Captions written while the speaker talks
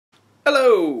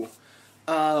So,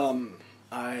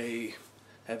 I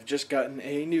have just gotten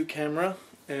a new camera,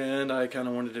 and I kind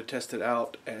of wanted to test it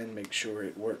out and make sure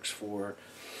it works for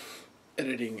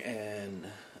editing and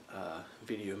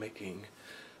video making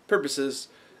purposes,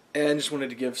 and just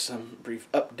wanted to give some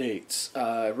brief updates.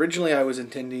 Originally I was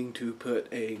intending to put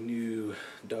a new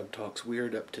Doug Talks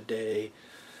Weird up today,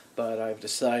 but I've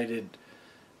decided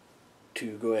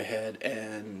to go ahead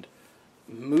and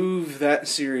move that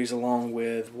series along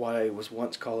with what I was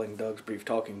once calling Doug's Brief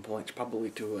Talking Points probably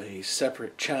to a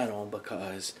separate channel,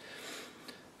 because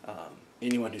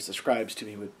anyone who subscribes to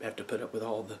me would have to put up with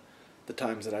all the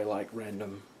times that I like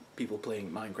random people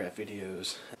playing Minecraft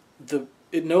videos.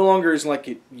 It no longer is like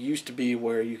it used to be,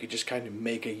 where you could just kind of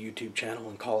make a YouTube channel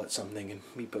and call it something and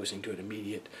me posting to it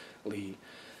immediately.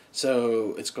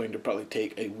 So it's going to probably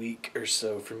take a week or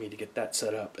so for me to get that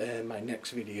set up, and my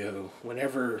next video,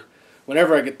 whenever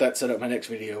I get that set up, my next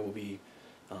video will be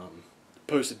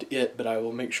posted to it, but I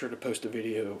will make sure to post a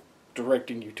video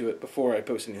directing you to it before I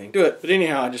post anything to it. But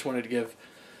anyhow, I just wanted to give,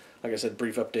 like I said,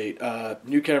 brief update.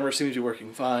 New camera seems to be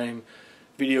working fine.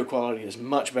 Video quality is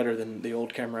much better than the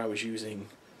old camera I was using.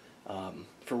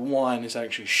 For one, it's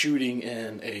actually shooting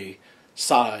in a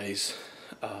size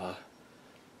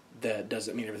that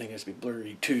doesn't mean everything has to be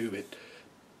blurry. Two, it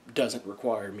doesn't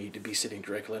require me to be sitting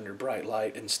directly under bright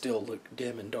light and still look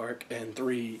dim and dark. And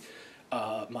three,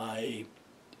 my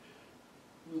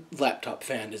laptop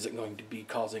fan isn't going to be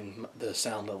causing the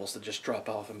sound levels to just drop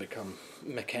off and become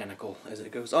mechanical as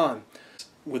it goes on.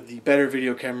 With the better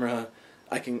video camera,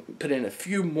 I can put in a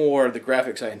few more of the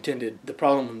graphics I intended. The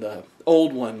problem with the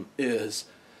old one is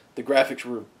the graphics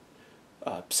were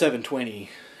 720,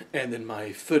 and then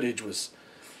my footage was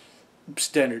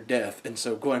standard def, and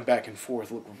so going back and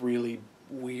forth looked really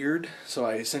weird. So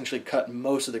I essentially cut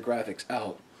most of the graphics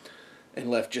out and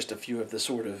left just a few of the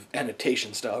sort of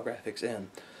annotation style graphics in.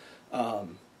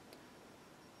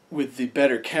 With the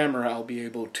better camera, I'll be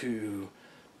able to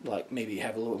maybe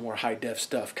have a little bit more high def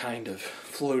stuff kind of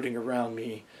floating around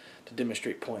me to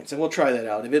demonstrate points, and we'll try that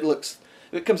out. If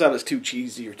it comes out as too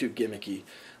cheesy or too gimmicky,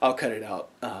 I'll cut it out.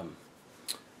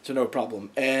 So no problem.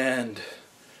 And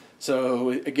so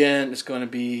again, it's going to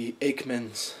be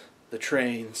Aikman's, the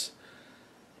Trains,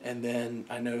 and then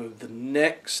I know the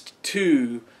next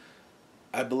two,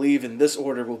 I believe in this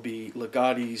order, will be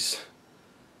Ligotti's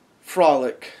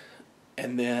Frolic,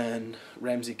 and then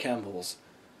Ramsey Campbell's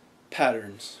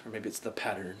Patterns, or maybe it's The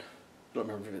Pattern. I don't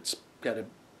remember if it's got an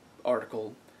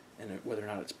article in it, whether or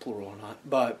not it's plural or not,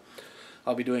 but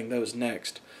I'll be doing those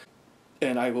next.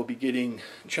 And I will be getting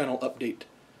channel update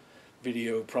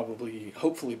video probably,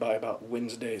 hopefully by about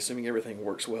Wednesday, assuming everything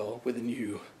works well with the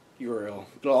new URL.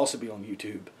 It'll also be on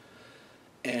YouTube.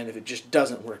 And if it just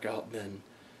doesn't work out, then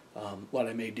what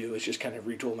I may do is just kind of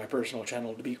retool my personal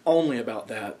channel to be only about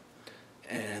that,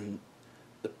 and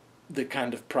the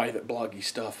kind of private bloggy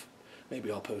stuff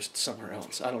maybe I'll post somewhere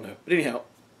else. I don't know. But anyhow,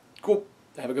 cool.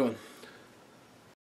 Have a good one.